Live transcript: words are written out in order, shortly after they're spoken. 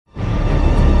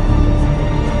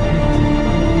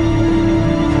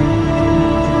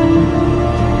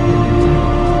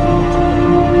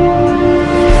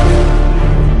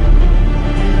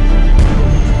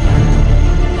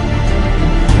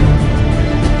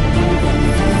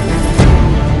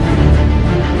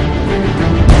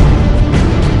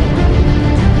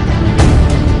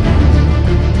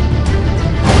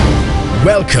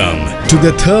Welcome to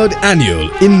the 3rd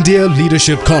Annual India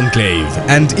Leadership Conclave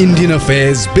and Indian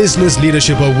Affairs Business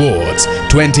Leadership Awards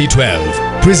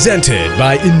 2012, presented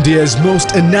by India's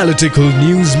most analytical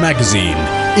news magazine,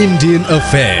 Indian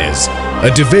Affairs,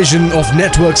 a division of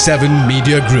Network 7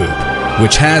 Media Group,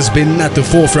 which has been at the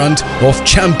forefront of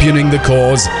championing the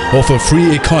cause of a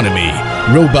free economy,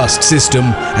 robust system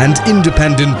and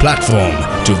independent platform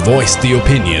to voice the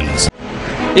opinions.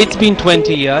 It's been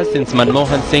 20 years since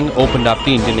Manmohan Singh opened up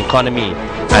the Indian economy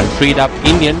and freed up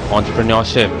Indian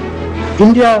entrepreneurship.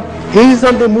 India is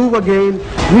on the move again.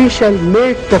 We shall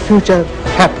make the future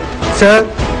happen. Sir,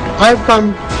 I've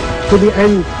come to the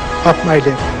end of my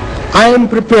day. I am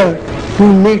prepared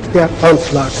to meet their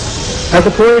onslaught. As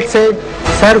the poet said,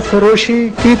 सरफरोशी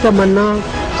की तमन्ना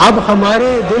अब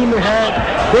हमारे दिल में है,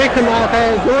 देखना है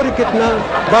जोर कितना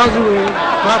बाजुए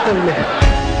कातिल में है.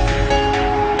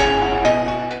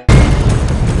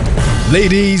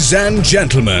 Ladies and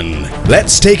gentlemen,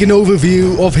 let's take an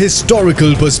overview of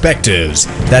historical perspectives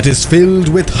that is filled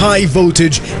with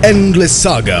high-voltage, endless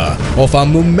saga of our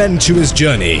momentous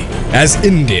journey as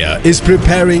India is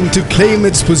preparing to claim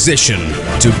its position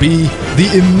to be the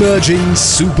emerging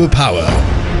superpower.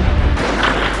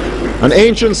 An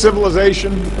ancient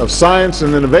civilization of science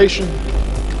and innovation,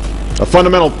 a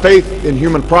fundamental faith in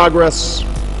human progress.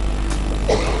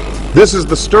 This is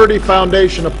the sturdy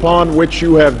foundation upon which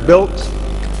you have built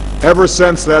ever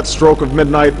since that stroke of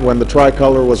midnight when the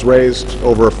tricolor was raised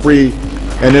over a free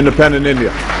and independent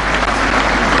India.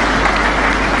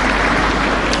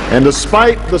 And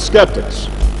despite the skeptics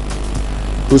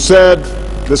who said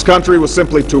this country was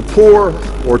simply too poor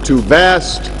or too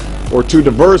vast or too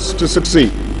diverse to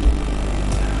succeed,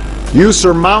 you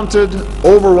surmounted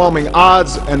overwhelming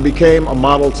odds and became a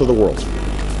model to the world.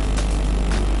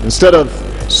 Instead of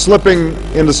slipping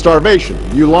into starvation,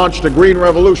 you launched a green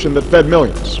revolution that fed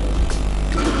millions.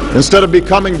 Instead of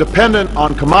becoming dependent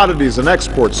on commodities and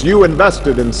exports, you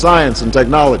invested in science and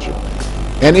technology,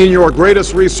 and in your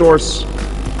greatest resource,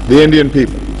 the Indian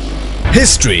people.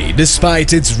 History,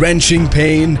 despite its wrenching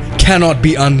pain, cannot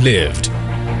be unlived,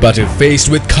 but if faced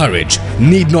with courage,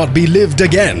 need not be lived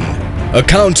again.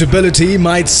 Accountability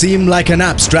might seem like an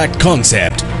abstract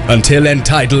concept until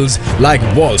entitles like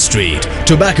Wall Street,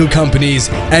 tobacco companies,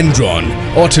 Enron,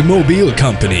 automobile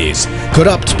companies,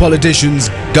 corrupt politicians,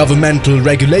 governmental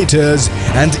regulators,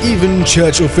 and even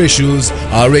church officials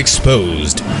are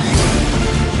exposed.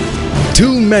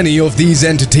 Too many of these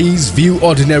entities view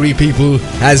ordinary people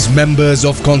as members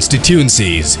of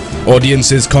constituencies,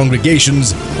 audiences,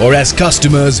 congregations, or as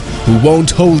customers who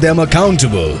won't hold them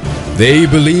accountable. They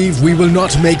believe we will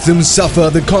not make them suffer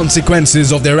the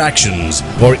consequences of their actions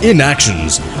or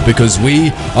inactions because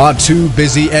we are too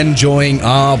busy enjoying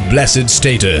our blessed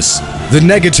status. The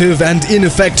negative and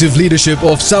ineffective leadership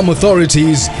of some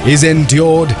authorities is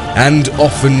endured and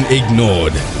often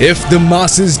ignored. If the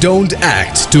masses don't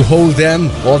act to hold them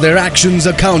or their actions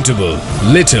accountable,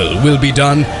 little will be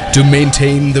done to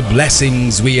maintain the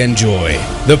blessings we enjoy.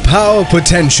 The power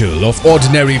potential of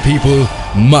ordinary people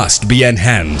must be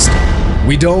enhanced.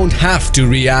 We don't have to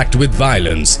react with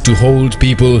violence to hold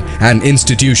people and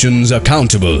institutions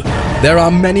accountable. There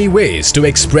are many ways to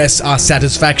express our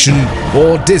satisfaction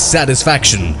or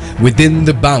dissatisfaction within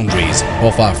the boundaries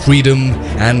of our freedom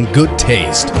and good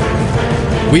taste.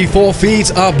 We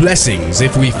forfeit our blessings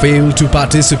if we fail to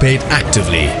participate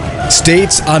actively.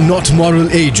 States are not moral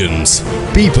agents,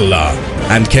 people are,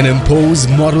 and can impose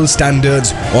moral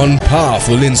standards on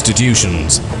powerful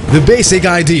institutions. The basic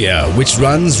idea which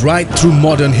runs right through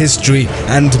modern history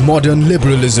and modern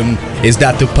liberalism is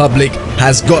that the public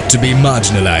has got to be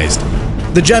marginalized.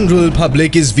 The general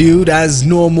public is viewed as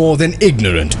no more than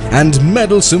ignorant and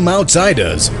meddlesome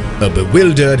outsiders, a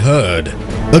bewildered herd.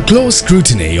 A close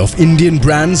scrutiny of Indian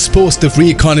brands post the free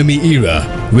economy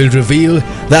era will reveal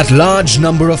that large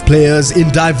number of players in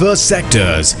diverse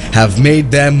sectors have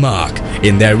made their mark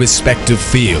in their respective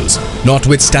fields,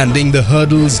 notwithstanding the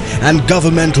hurdles and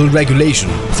governmental regulation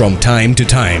from time to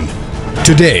time.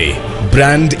 Today,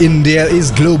 brand India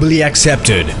is globally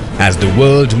accepted as the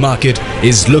world market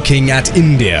is looking at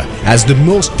India as the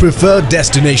most preferred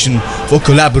destination for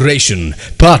collaboration,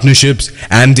 partnerships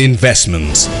and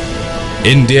investments.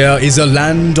 India is a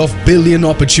land of billion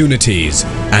opportunities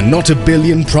and not a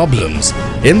billion problems.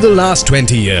 In the last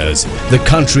 20 years, the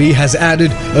country has added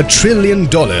 $1 trillion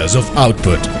of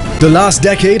output. The last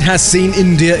decade has seen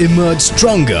India emerge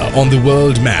stronger on the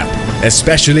world map,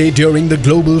 especially during the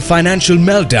global financial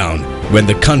meltdown when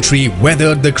the country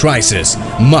weathered the crisis,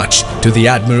 much to the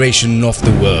admiration of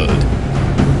the world.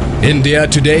 India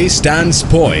today stands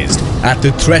poised at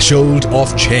the threshold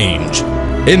of change.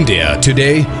 India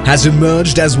today has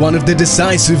emerged as one of the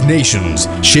decisive nations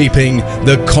shaping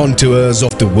the contours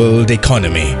of the world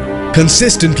economy.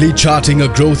 Consistently charting a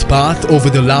growth path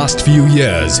over the last few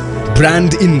years,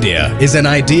 Brand India is an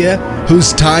idea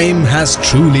whose time has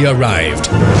truly arrived.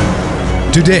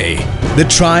 Today, the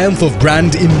triumph of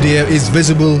Brand India is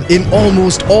visible in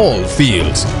almost all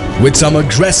fields. With some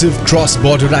aggressive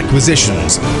cross-border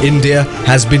acquisitions, India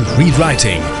has been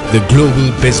rewriting the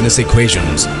global business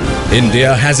equations.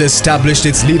 India has established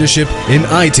its leadership in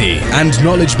IT and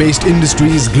knowledge-based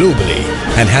industries globally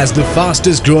and has the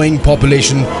fastest growing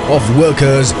population of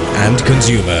workers and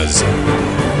consumers.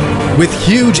 With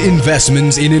huge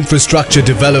investments in infrastructure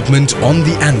development on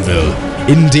the anvil,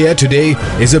 India today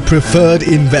is a preferred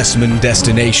investment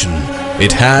destination.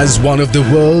 It has one of the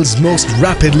world's most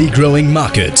rapidly growing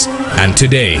markets, and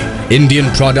today, Indian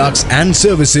products and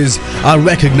services are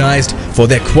recognized for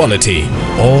their quality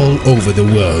all over the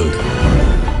world.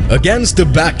 Against the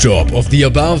backdrop of the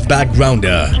above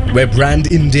backgrounder, where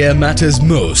Brand India matters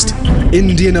most,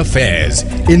 Indian Affairs,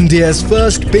 India's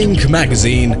first pink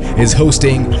magazine, is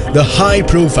hosting the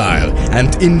high-profile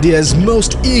and India's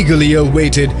most eagerly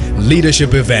awaited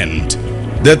leadership event,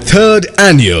 the 3rd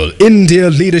Annual India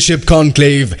Leadership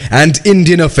Conclave and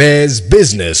Indian Affairs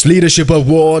Business Leadership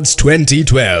Awards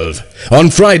 2012, on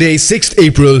Friday 6th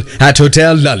April at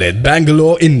Hotel Lalit,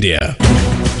 Bangalore, India.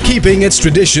 Keeping its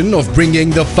tradition of bringing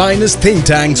the finest think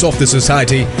tanks of the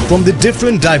society from the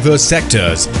different diverse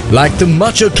sectors, like the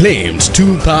much acclaimed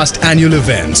 2 past annual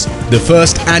events, the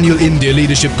 1st Annual India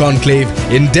Leadership Conclave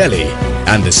in Delhi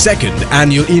and the 2nd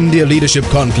Annual India Leadership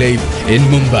Conclave in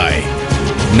Mumbai.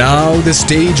 Now the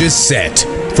stage is set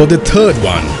for the 3rd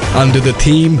one under the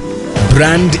theme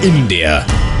Brand India,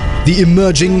 the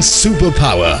emerging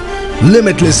superpower,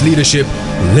 limitless leadership,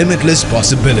 limitless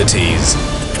possibilities.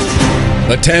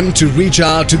 Attempt to reach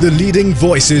out to the leading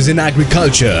voices in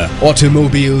agriculture,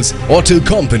 automobiles, auto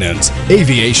components,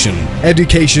 aviation,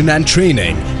 education and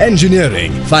training,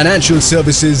 engineering, financial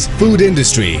services, food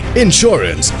industry,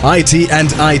 insurance, IT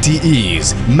and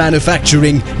ITEs,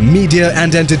 manufacturing, media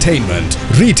and entertainment,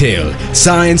 retail,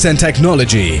 science and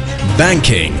technology,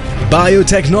 banking,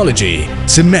 biotechnology,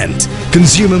 cement,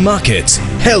 consumer markets,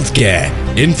 healthcare,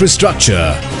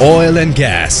 infrastructure, oil and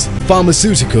gas,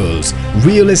 pharmaceuticals,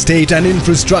 real estate and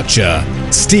infrastructure,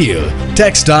 steel,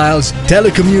 textiles,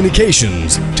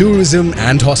 telecommunications, tourism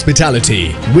and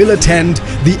hospitality will attend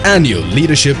the annual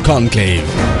Leadership Conclave.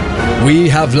 We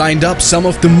have lined up some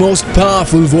of the most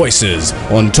powerful voices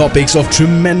on topics of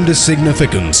tremendous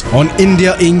significance on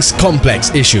India Inc.'s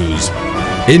complex issues.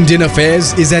 Indian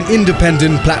Affairs is an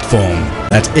independent platform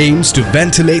that aims to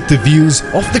ventilate the views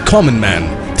of the common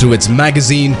man through its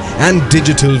magazine and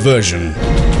digital version.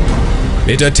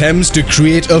 It attempts to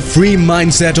create a free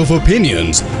mindset of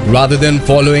opinions rather than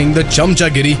following the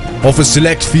chamchagiri of a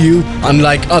select few,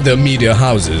 unlike other media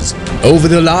houses. Over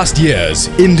the last years,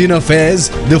 Indian Affairs,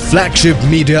 the flagship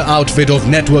media outfit of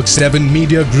Network 7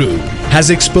 Media Group,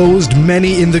 has exposed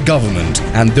many in the government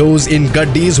and those in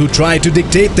gaddis who try to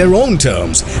dictate their own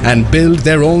terms and build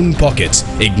their own pockets,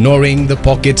 ignoring the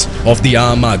pockets of the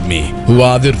admi, who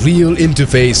are the real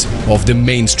interface of the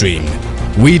mainstream.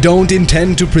 We don't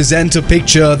intend to present a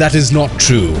picture that is not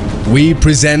true. We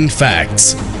present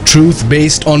facts, truth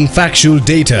based on factual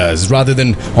data rather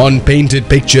than on painted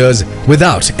pictures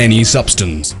without any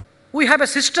substance. We have a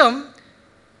system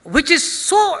which is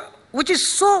so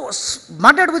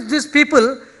muddied with these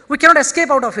people, we cannot escape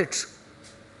out of it.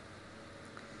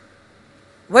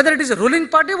 Whether it is a ruling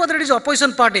party, whether it is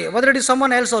opposition party, whether it is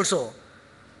someone else also.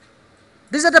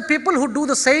 These are the people who do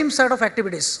the same set of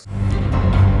activities.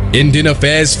 Indian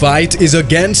Affairs' fight is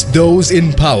against those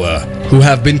in power who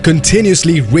have been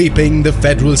continuously raping the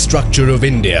federal structure of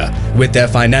India with their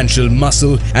financial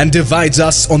muscle and divides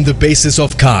us on the basis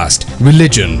of caste,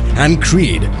 religion and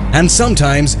creed, and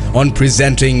sometimes on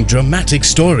presenting dramatic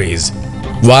stories.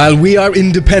 While we are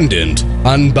independent,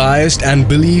 unbiased and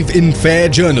believe in fair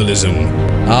journalism,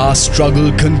 our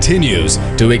struggle continues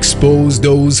to expose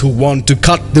those who want to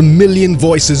cut the million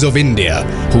voices of India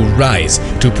who rise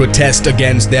to protest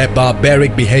against their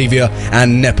barbaric behavior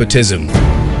and nepotism.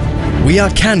 We are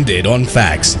candid on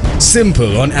facts,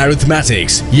 simple on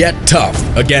arithmetics, yet tough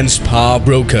against power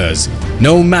brokers.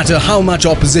 No matter how much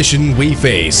opposition we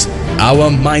face, our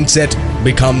mindset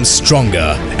becomes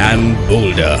stronger and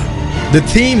bolder. The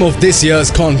theme of this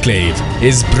year's conclave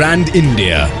is Brand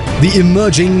India, the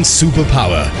emerging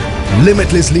superpower,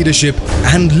 limitless leadership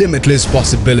and limitless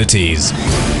possibilities.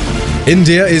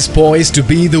 India is poised to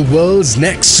be the world's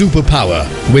next superpower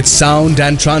with sound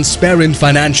and transparent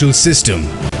financial system,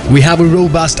 we have a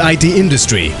robust IT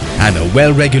industry and a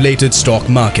well-regulated stock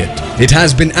market. It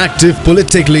has been active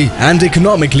politically and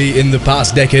economically in the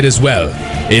past decade as well.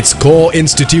 Its core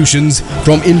institutions,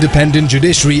 from independent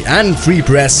judiciary and free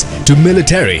press to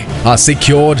military, are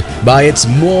secured by its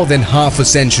more than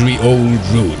half-a-century-old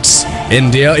roots.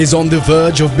 India is on the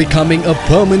verge of becoming a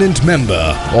permanent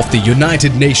member of the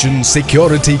United Nations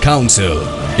Security Council.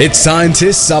 Its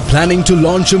scientists are planning to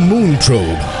launch a moon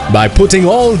probe. By putting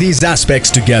all these aspects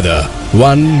together,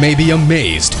 one may be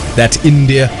amazed that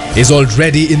India is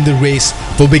already in the race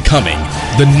for becoming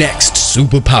the next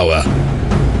superpower.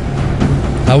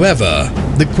 However,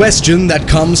 the question that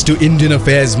comes to Indian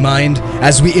affairs mind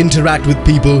as we interact with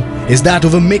people is that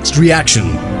of a mixed reaction,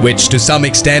 which to some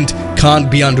extent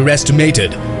can't be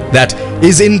underestimated. That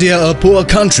is India a poor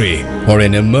country or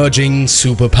an emerging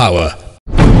superpower?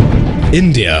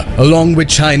 India, along with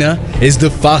China, is the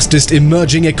fastest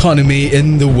emerging economy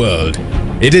in the world.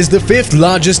 It is the fifth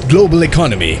largest global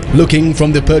economy, looking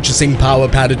from the purchasing power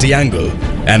parity angle,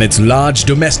 and its large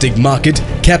domestic market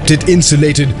kept it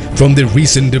insulated from the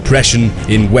recent depression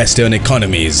in Western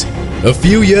economies. A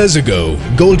few years ago,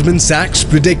 Goldman Sachs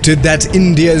predicted that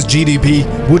India's GDP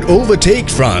would overtake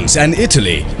France and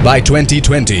Italy by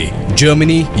 2020,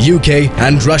 Germany, UK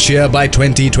and Russia by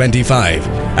 2025,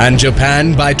 and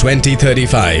Japan by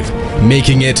 2035,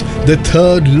 making it the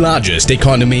third largest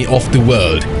economy of the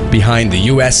world, behind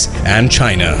the US and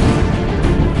China.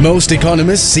 Most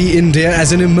economists see India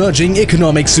as an emerging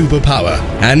economic superpower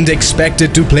and expect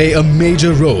it to play a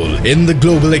major role in the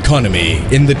global economy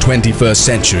in the 21st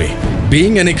century.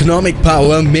 Being an economic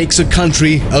power makes a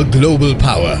country a global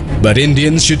power, but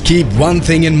Indians should keep one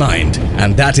thing in mind,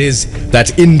 and that is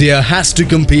that India has to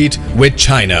compete with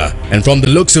China. And from the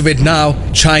looks of it now,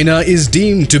 China is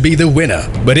deemed to be the winner.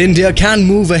 But India can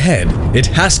move ahead. It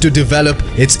has to develop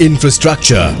its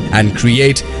infrastructure and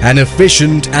create an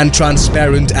efficient and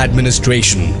transparent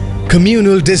administration.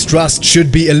 Communal distrust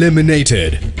should be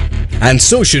eliminated, and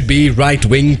so should be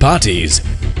right-wing parties.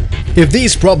 If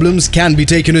these problems can be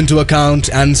taken into account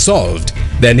and solved,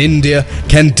 then India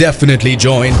can definitely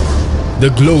join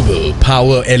the global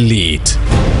power elite.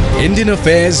 Indian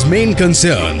affairs' main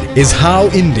concern is how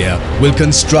India will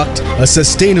construct a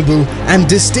sustainable and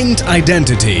distinct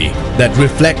identity that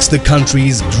reflects the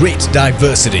country's great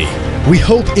diversity. We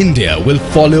hope India will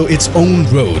follow its own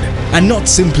road and not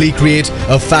simply create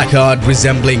a facade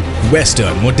resembling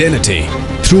Western modernity.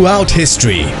 Throughout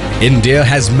history, India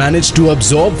has managed to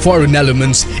absorb foreign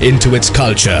elements into its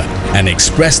culture and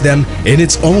express them in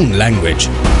its own language.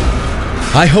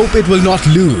 I hope it will not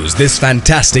lose this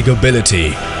fantastic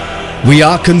ability. We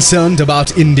are concerned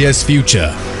about India's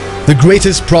future. The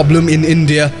greatest problem in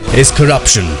India is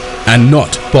corruption and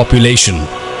not population.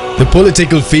 The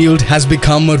political field has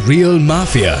become a real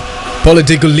mafia.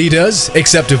 Political leaders,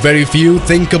 except a very few,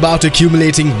 think about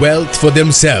accumulating wealth for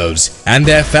themselves and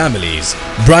their families.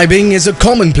 Bribing is a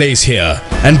commonplace here,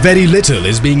 and very little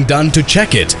is being done to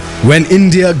check it. When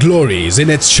India glories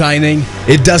in its shining,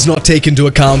 it does not take into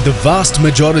account the vast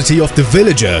majority of the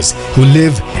villagers who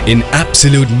live in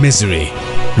absolute misery.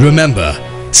 Remember,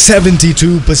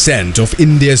 72% of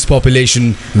India's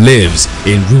population lives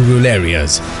in rural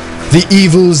areas. The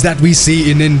evils that we see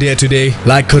in India today,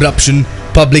 like corruption,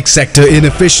 public sector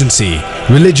inefficiency,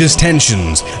 religious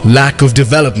tensions, lack of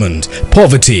development,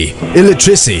 poverty,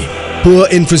 illiteracy, poor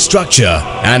infrastructure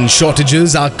and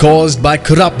shortages are caused by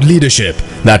corrupt leadership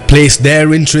that place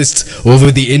their interests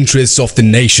over the interests of the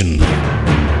nation.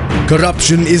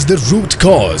 Corruption is the root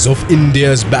cause of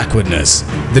India's backwardness.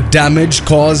 The damage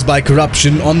caused by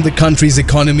corruption on the country's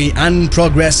economy and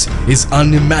progress is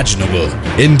unimaginable.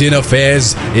 Indian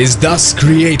affairs is thus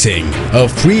creating a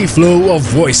free flow of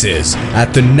voices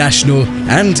at the national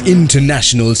and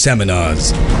international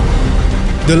seminars.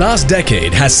 The last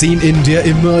decade has seen India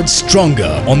emerge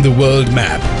stronger on the world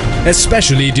map,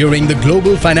 especially during the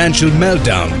global financial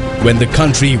meltdown when the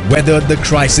country weathered the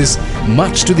crisis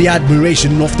much to the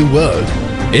admiration of the world.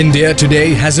 India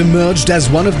today has emerged as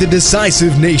one of the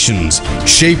decisive nations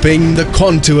shaping the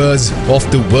contours of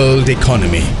the world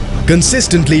economy.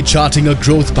 Consistently charting a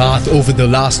growth path over the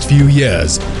last few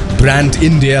years, Brand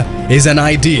India is an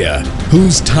idea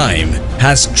whose time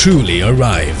has truly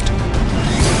arrived.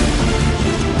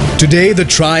 Today, the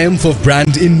triumph of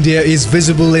Brand India is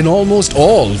visible in almost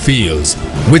all fields.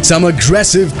 With some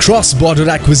aggressive cross-border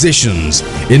acquisitions,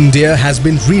 India has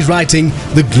been rewriting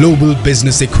the global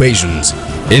business equations.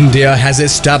 India has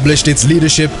established its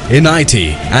leadership in IT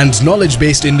and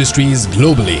knowledge-based industries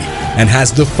globally and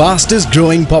has the fastest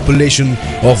growing population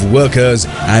of workers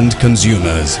and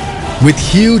consumers. With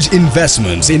huge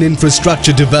investments in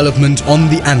infrastructure development on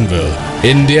the anvil,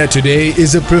 India today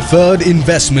is a preferred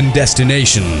investment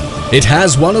destination. It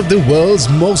has one of the world's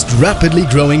most rapidly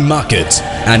growing markets,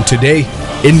 and today,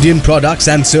 Indian products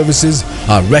and services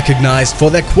are recognized for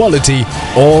their quality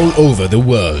all over the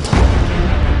world.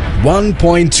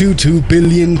 1.22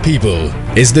 billion people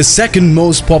is the second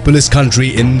most populous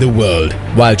country in the world,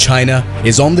 while China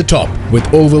is on the top with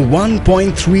over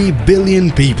 1.3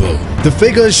 billion people. The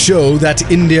figures show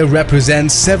that India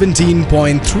represents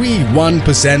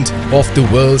 17.31% of the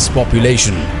world's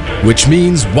population, which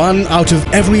means 1 out of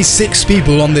every 6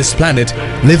 people on this planet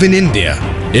live in India.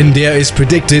 India is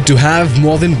predicted to have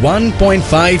more than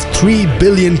 1.53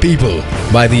 billion people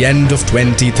by the end of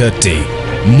 2030.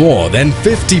 More than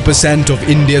 50% of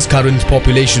India's current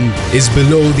population is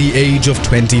below the age of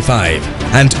 25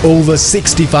 and over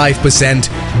 65%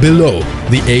 below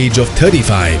the age of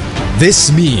 35. This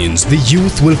means the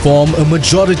youth will form a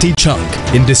majority chunk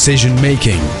in decision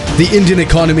making. The Indian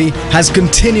economy has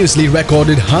continuously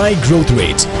recorded high growth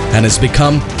rates and has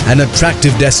become an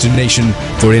attractive destination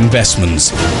for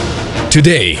investments.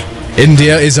 Today,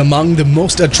 India is among the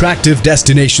most attractive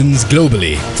destinations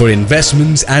globally for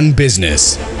investments and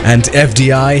business, and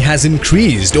FDI has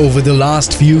increased over the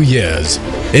last few years.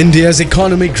 India's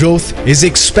economic growth is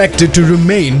expected to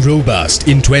remain robust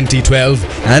in 2012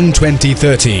 and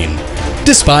 2013.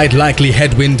 Despite likely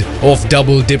headwind of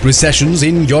double-dip recessions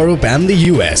in Europe and the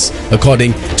US,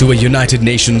 according to a United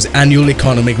Nations Annual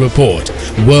Economic Report,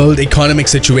 World Economic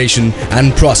Situation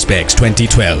and Prospects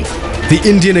 2012. The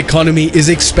Indian economy is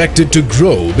expected to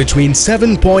grow between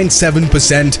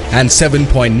 7.7% and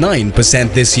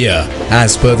 7.9% this year,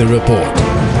 as per the report.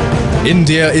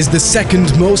 India is the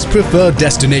second most preferred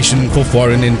destination for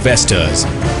foreign investors.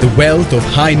 The wealth of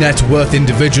high net worth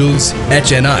individuals,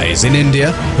 HNIs, in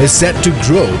India is set to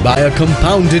grow by a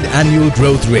compounded annual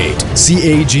growth rate,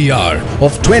 CAGR,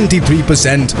 of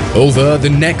 23% over the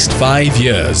next 5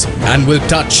 years and will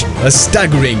touch a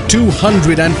staggering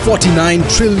 249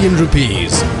 trillion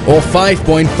rupees or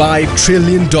 $5.5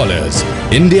 trillion.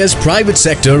 India's private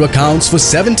sector accounts for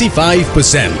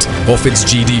 75% of its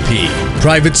GDP.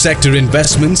 Private sector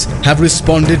investments have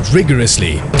responded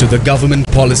rigorously to the government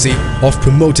policy of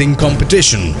promoting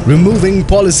competition, removing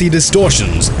policy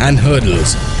distortions and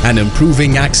hurdles, and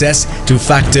improving access to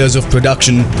factors of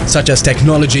production such as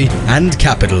technology and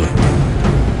capital.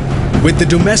 With the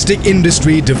domestic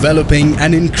industry developing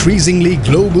an increasingly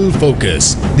global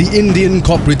focus, the Indian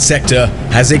corporate sector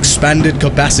has expanded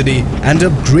capacity and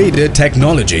upgraded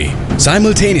technology.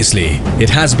 Simultaneously, it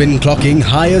has been clocking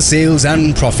higher sales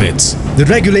and profits. The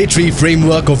regulatory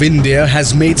framework of India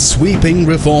has made sweeping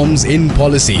reforms in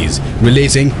policies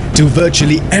relating to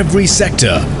virtually every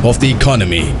sector of the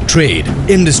economy: trade,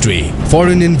 industry,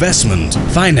 foreign investment,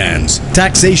 finance,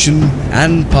 taxation,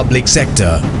 and public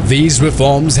sector. These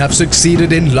reforms have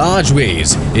succeeded in large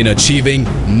ways in achieving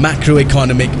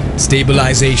macroeconomic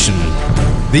stabilization.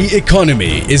 The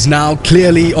economy is now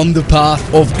clearly on the path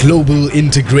of global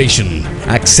integration,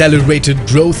 accelerated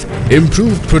growth,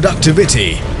 improved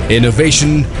productivity,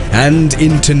 innovation, and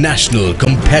international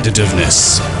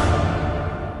competitiveness.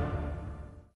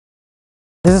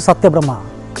 This is Satya Brahma.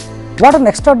 What an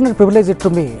extraordinary privilege it to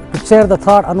me to chair the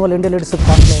 3rd Annual India Leadership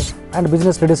Conclave and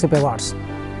Business Leadership Awards,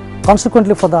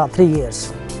 consequently for the 3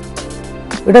 years.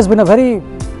 It has been a very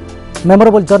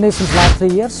memorable journey since last 3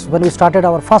 years when we started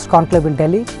our first conclave in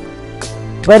Delhi,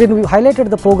 wherein we highlighted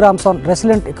the programs on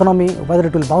resilient economy, whether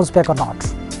it will bounce back or not.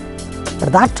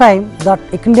 At that time, that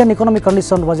Indian economic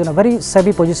condition was in a very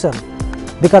savvy position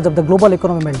because of the global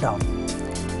economic meltdown.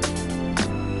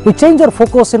 We changed our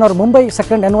focus in our Mumbai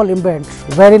 2nd annual event,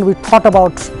 wherein we thought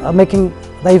about making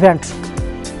the event,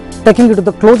 taking it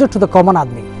closer to the common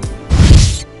admi.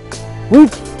 We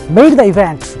made the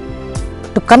event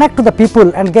to connect to the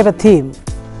people and gave a theme,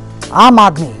 Aam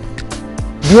Admi,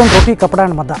 beyond roti, kapda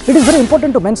and madda. It is very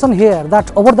important to mention here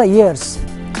that over the years,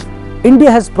 India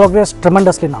has progressed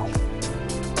tremendously now.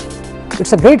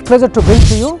 It's a great pleasure to bring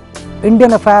to you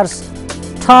Indian Affairs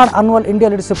 3rd Annual India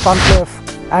Leadership Conclave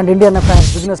and Indian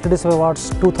Affairs Business Leadership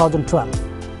Awards 2012.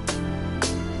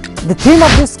 The theme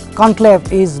of this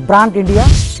conclave is Brand India,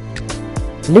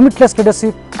 Limitless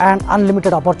Leadership and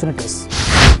Unlimited Opportunities.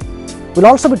 We'll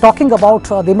also be talking about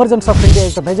the emergence of India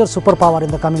as a major superpower in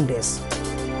the coming days.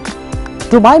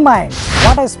 To my mind,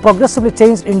 what has progressively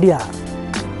changed India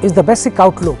is the basic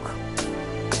outlook.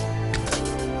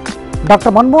 Dr.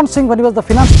 Manmohan Singh, when he was the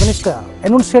finance minister,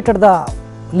 enunciated the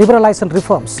liberalization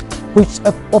reforms which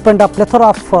opened up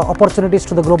plethora of opportunities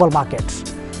to the global market.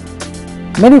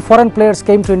 Many foreign players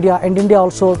came to India and India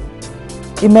also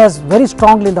emerged very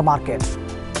strongly in the market.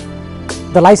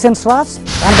 the license Raj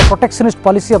and the protectionist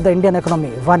policy of the Indian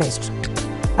economy vanished,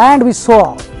 and we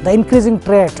saw the increasing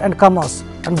trade and commerce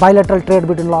and bilateral trade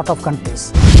between a lot of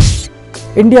countries.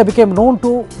 India became known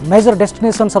to major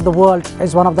destinations of the world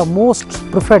as one of the most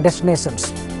preferred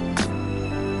destinations.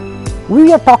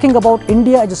 We are talking about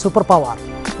India as a superpower,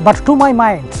 but to my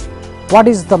mind, what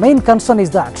is the main concern is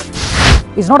that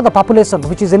it's not the population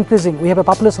which is increasing. We have a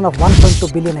population of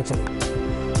 1.2 billion actually.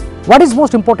 What is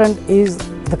most important is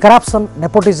the corruption,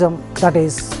 nepotism that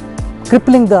is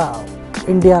crippling the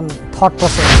Indian thought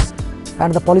process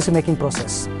and the policy making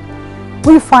process.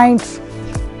 We find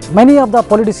many of the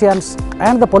politicians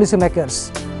and the policy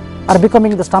makers are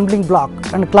becoming the stumbling block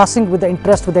and clashing with the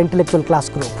interest with the intellectual class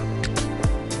group.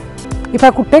 If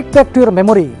I could take back to your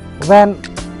memory when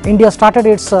India started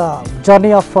its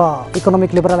journey of economic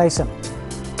liberalization,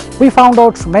 we found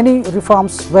out many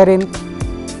reforms wherein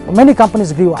many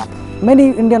companies grew up. Many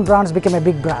Indian brands became a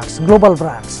big brands, global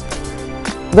brands.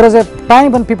 There was a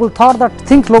time when people thought that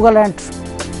think local and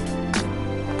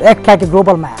act like a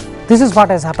global man. This is what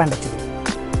has happened actually.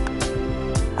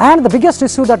 And the biggest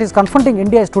issue that is confronting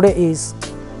India today is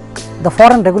the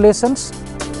foreign regulations,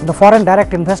 the foreign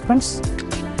direct investments,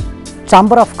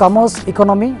 chamber of commerce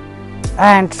economy,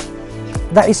 and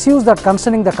the issues that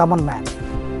concerning the common man.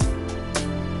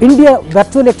 India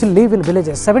virtually actually live in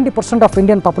villages. 70% of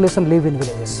Indian population live in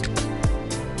villages,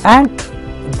 and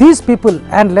these people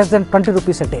earn less than 20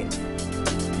 rupees a day.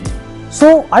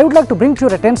 So I would like to bring to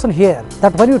your attention here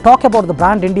that when you talk about the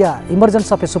brand India,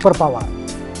 emergence of a superpower,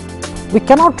 we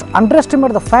cannot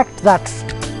underestimate the fact that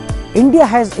India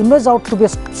has emerged out to be a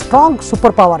strong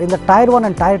superpower in the tier 1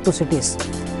 and tier 2 cities.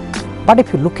 But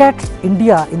if you look at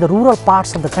India in the rural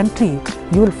parts of the country,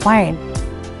 you will find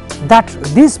that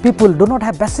these people do not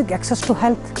have basic access to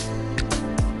health.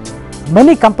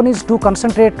 Many companies do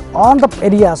concentrate on the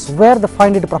areas where they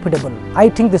find it profitable. I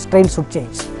think this trend should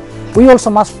change. We also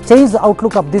must change the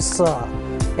outlook of this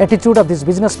attitude of these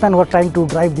businessmen who are trying to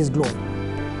drive this globe.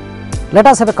 Let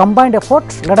us have a combined effort.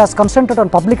 Let us concentrate on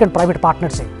public and private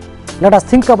partnership. Let us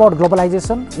think about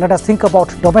globalization. Let us think about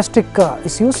domestic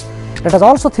issues. Let us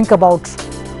also think about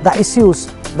the issues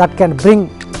that can bring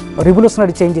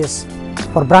revolutionary changes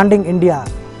for branding India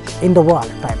in the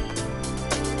world type.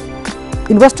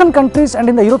 In Western countries and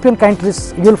in the European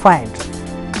countries, you will find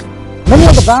many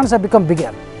of the brands have become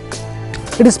bigger.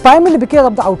 It is primarily because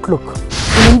of the outlook.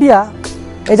 In India,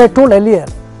 as I told earlier,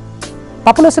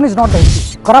 population is not the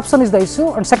issue, corruption is the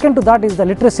issue, and second to that is the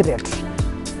literacy rate.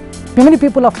 Many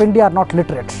people of India are not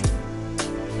literate.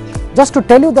 Just to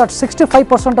tell you that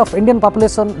 65% of Indian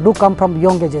population do come from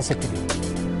young ages actually.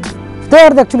 They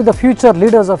are actually the future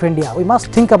leaders of India. We must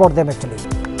think about them actually.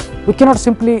 We cannot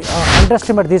simply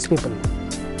underestimate these people.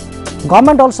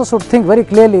 Government also should think very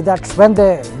clearly that when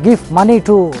they give money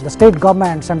to the state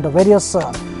governments and the various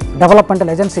developmental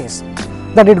agencies,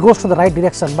 that it goes to the right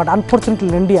direction. But unfortunately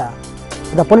in India,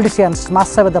 the politicians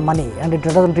smash away the money and it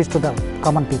doesn't reach to the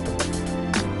common people.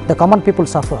 The common people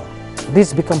suffer.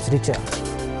 This becomes richer.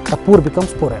 The poor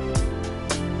becomes poorer.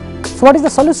 So what is the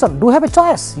solution? Do we have a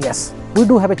choice? Yes, we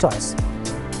do have a choice.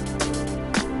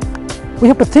 We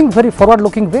have to think very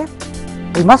forward-looking way.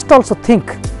 We must also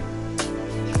think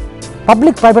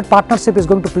public-private partnership is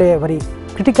going to play a very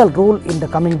critical role in the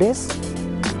coming days.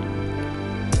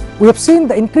 We have seen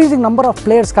the increasing number of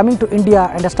players coming to India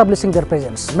and establishing their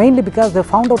presence, mainly because they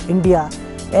found out India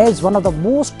as one of the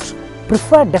most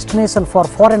preferred destination for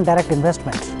foreign direct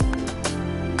investment.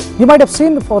 You might have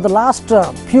seen for the last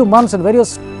few months in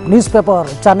various newspaper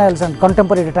channels and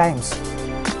contemporary times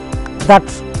that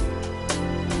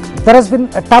there has been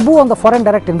a taboo on the foreign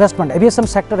direct investment. Aviation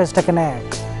sector has taken a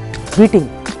beating.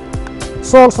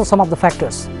 So also some of the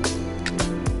factors.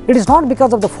 It is not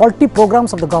because of the faulty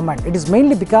programs of the government. It is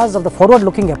mainly because of the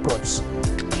forward-looking approach.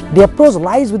 The approach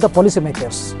lies with the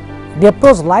policymakers. The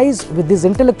approach lies with this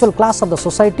intellectual class of the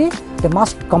society. They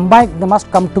must combine, they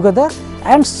must come together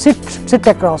and sit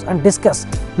across and discuss.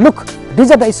 Look,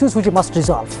 these are the issues which we must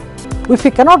resolve. If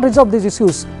we cannot resolve these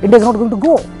issues, India is not going to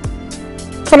go.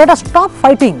 So let us stop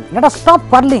fighting, let us stop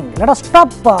quarreling, let us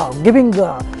stop giving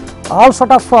all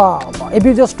sort of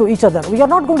abuses to each other. We are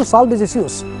not going to solve these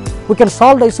issues. We can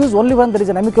solve the issues only when there is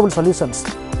an amicable solutions.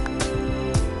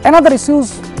 Another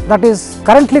issues that is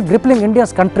currently crippling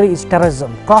India's country is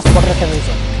terrorism, cross-border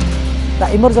terrorism.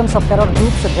 The emergence of terror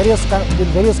groups in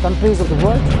various countries of the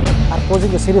world are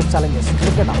posing a serious challenges.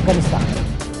 Look at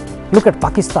Afghanistan, look at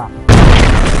Pakistan.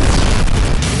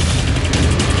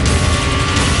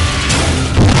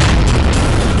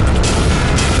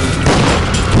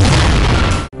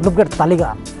 Look at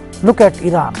Taliban, look at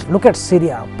Iran, look at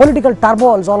Syria, political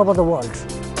turmoils all over the world.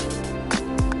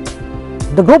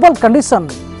 the global condition,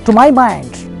 to my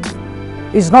mind,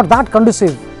 is not that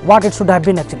conducive what it should have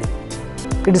been actually.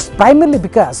 It is primarily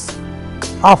because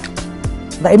of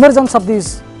the emergence of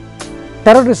these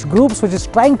terrorist groups which is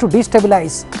trying to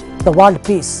destabilize the world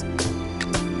peace.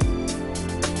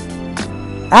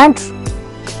 And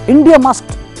India must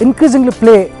increasingly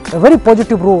play a very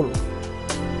positive role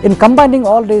in combining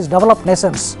all these developed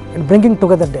nations and bringing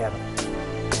together there.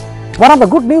 One of the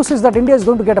good news is that India is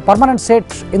going to get a permanent seat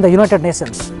in the United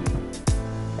Nations.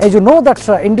 As you know that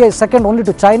India is second only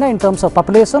to China in terms of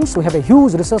populations. We have a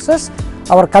huge resources,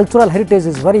 our cultural heritage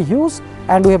is very huge,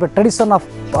 and we have a tradition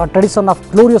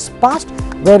of glorious past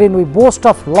wherein we boast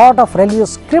of lot of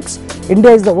religious scripts.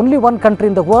 India is the only one country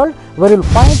in the world where you will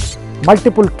find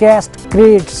multiple caste,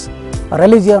 creeds,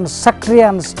 religions,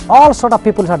 sectarians, all sort of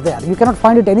peoples are there. You cannot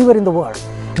find it anywhere in the world.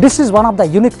 This is one of the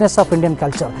uniqueness of Indian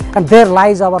culture, and there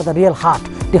lies the real heart.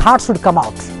 The heart should come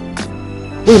out.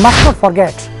 We must not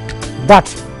forget that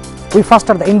we first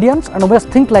are the Indians and we must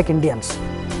think like Indians.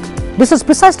 This has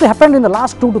precisely happened in the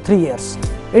last 2 to 3 years.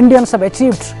 Indians have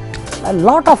achieved a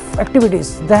lot of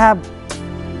activities. They have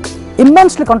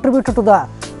immensely contributed to the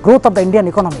growth of the Indian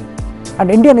economy, and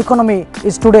Indian economy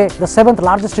is today the 7th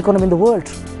largest economy in the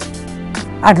world.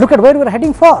 And look at where we are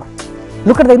heading for.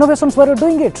 Look at the innovations where we are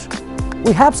doing it.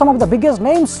 We have some of the biggest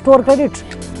names to our credit.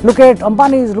 Look at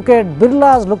Ambani's, look at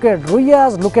Birla's, look at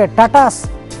Ruya's, look at Tata's.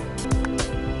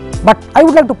 But I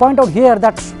would like to point out here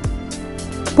that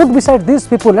put beside these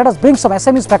people, let us bring some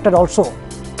SMEs factor also.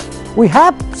 We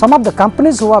have some of the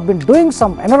companies who have been doing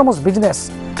some enormous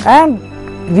business and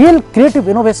real creative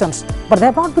innovations, but they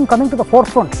have not been coming to the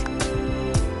forefront.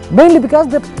 Mainly because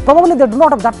they do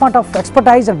not have that much of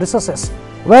expertise and resources,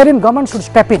 wherein government should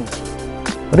step in.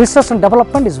 Research and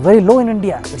development is very low in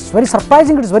India. It's very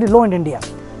surprising it is very low in India.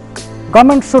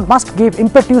 Government must give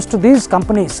impetus to these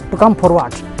companies to come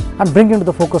forward and bring into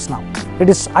the focus now. It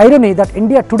is irony that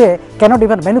India today cannot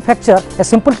even manufacture a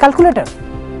simple calculator.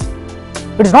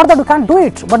 It is not that we can't do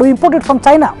it, but we import it from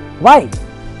China. Why?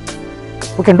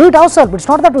 We can do it ourselves, but it's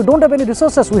not that we don't have any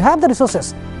resources. We have the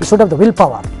resources. We should have the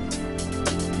willpower.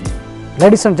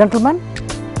 Ladies and gentlemen,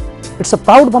 it's a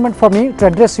proud moment for me to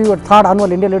address you at 3rd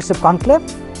Annual India Leadership Conclave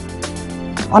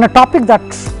on a topic that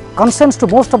concerns to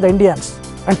most of the Indians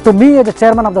and to me as the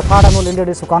chairman of the 3rd Annual India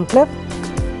Leadership Conclave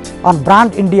on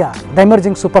Brand India, the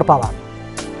emerging superpower.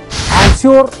 I am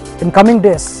sure in coming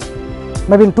days,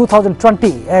 maybe in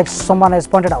 2020, as someone has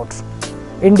pointed out,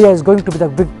 India is going to be the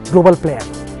big global player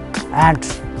and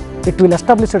it will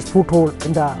establish its foothold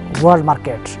in the world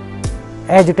market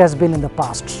as it has been in the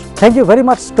past. Thank you very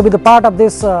much to be the part of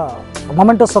this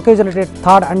momentous occasion at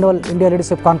 3rd Annual India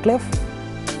Leadership Conclave,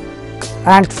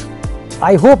 and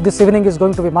I hope this evening is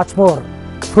going to be much more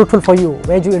fruitful for you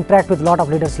as you interact with a lot of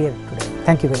leaders here today.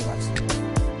 Thank you very much.